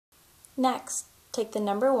Next, take the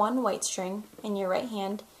number 1 white string in your right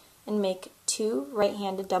hand and make 2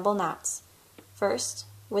 right-handed double knots. First,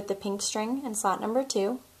 with the pink string in slot number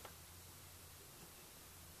 2,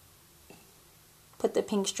 put the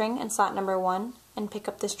pink string in slot number 1 and pick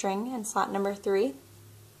up the string in slot number 3 and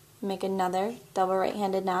make another double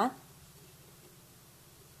right-handed knot.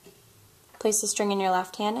 Place the string in your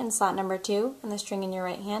left hand in slot number 2 and the string in your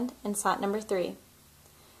right hand in slot number 3.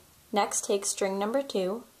 Next, take string number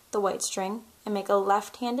 2, the white string, and make a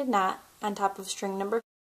left-handed knot on top of string number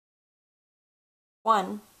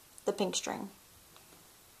 1, the pink string.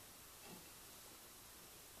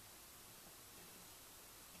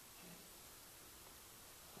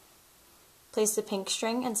 Place the pink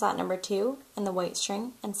string in slot number 2 and the white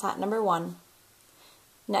string in slot number 1.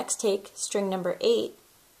 Next, take string number 8,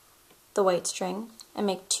 the white string, and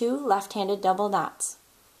make 2 left-handed double knots.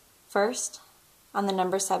 First, on the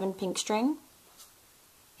number 7 pink string,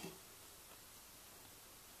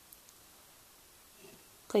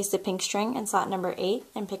 place the pink string in slot number 8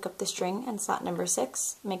 and pick up the string in slot number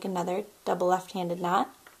 6. Make another double left-handed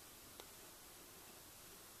knot.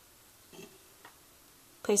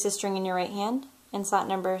 Place the string in your right hand in slot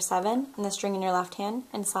number 7 and the string in your left hand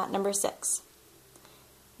in slot number 6.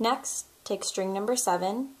 Next, take string number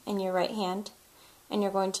 7 in your right hand and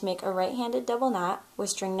you're going to make a right-handed double knot with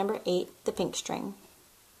string number 8, the pink string.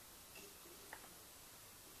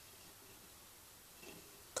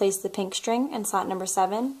 Place the pink string in slot number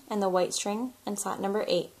 7 and the white string in slot number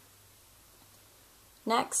 8.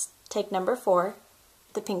 Next, take number 4,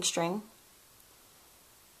 the pink string,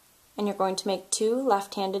 and you're going to make 2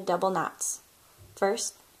 left-handed double knots.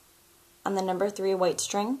 First, on the number 3 white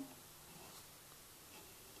string,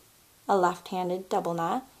 a left-handed double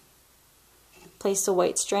knot. Place the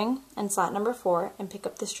white string in slot number 4 and pick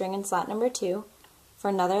up the string in slot number 2 for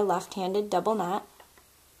another left-handed double knot.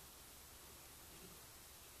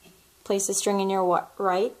 Place the string in your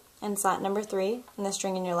right in slot number 3 and the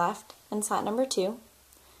string in your left in slot number 2.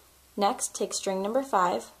 Next, take string number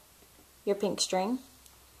 5, your pink string,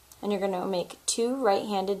 and you're going to make 2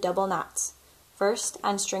 right-handed double knots. First,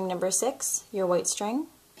 on string number 6, your white string.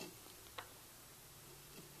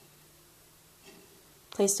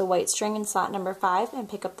 Place the white string in slot number 5 and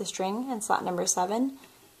pick up the string in slot number 7.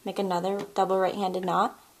 Make another double right-handed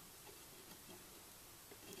knot.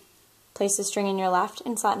 Place the string in your left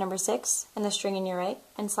in slot number 6 and the string in your right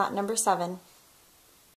in slot number 7.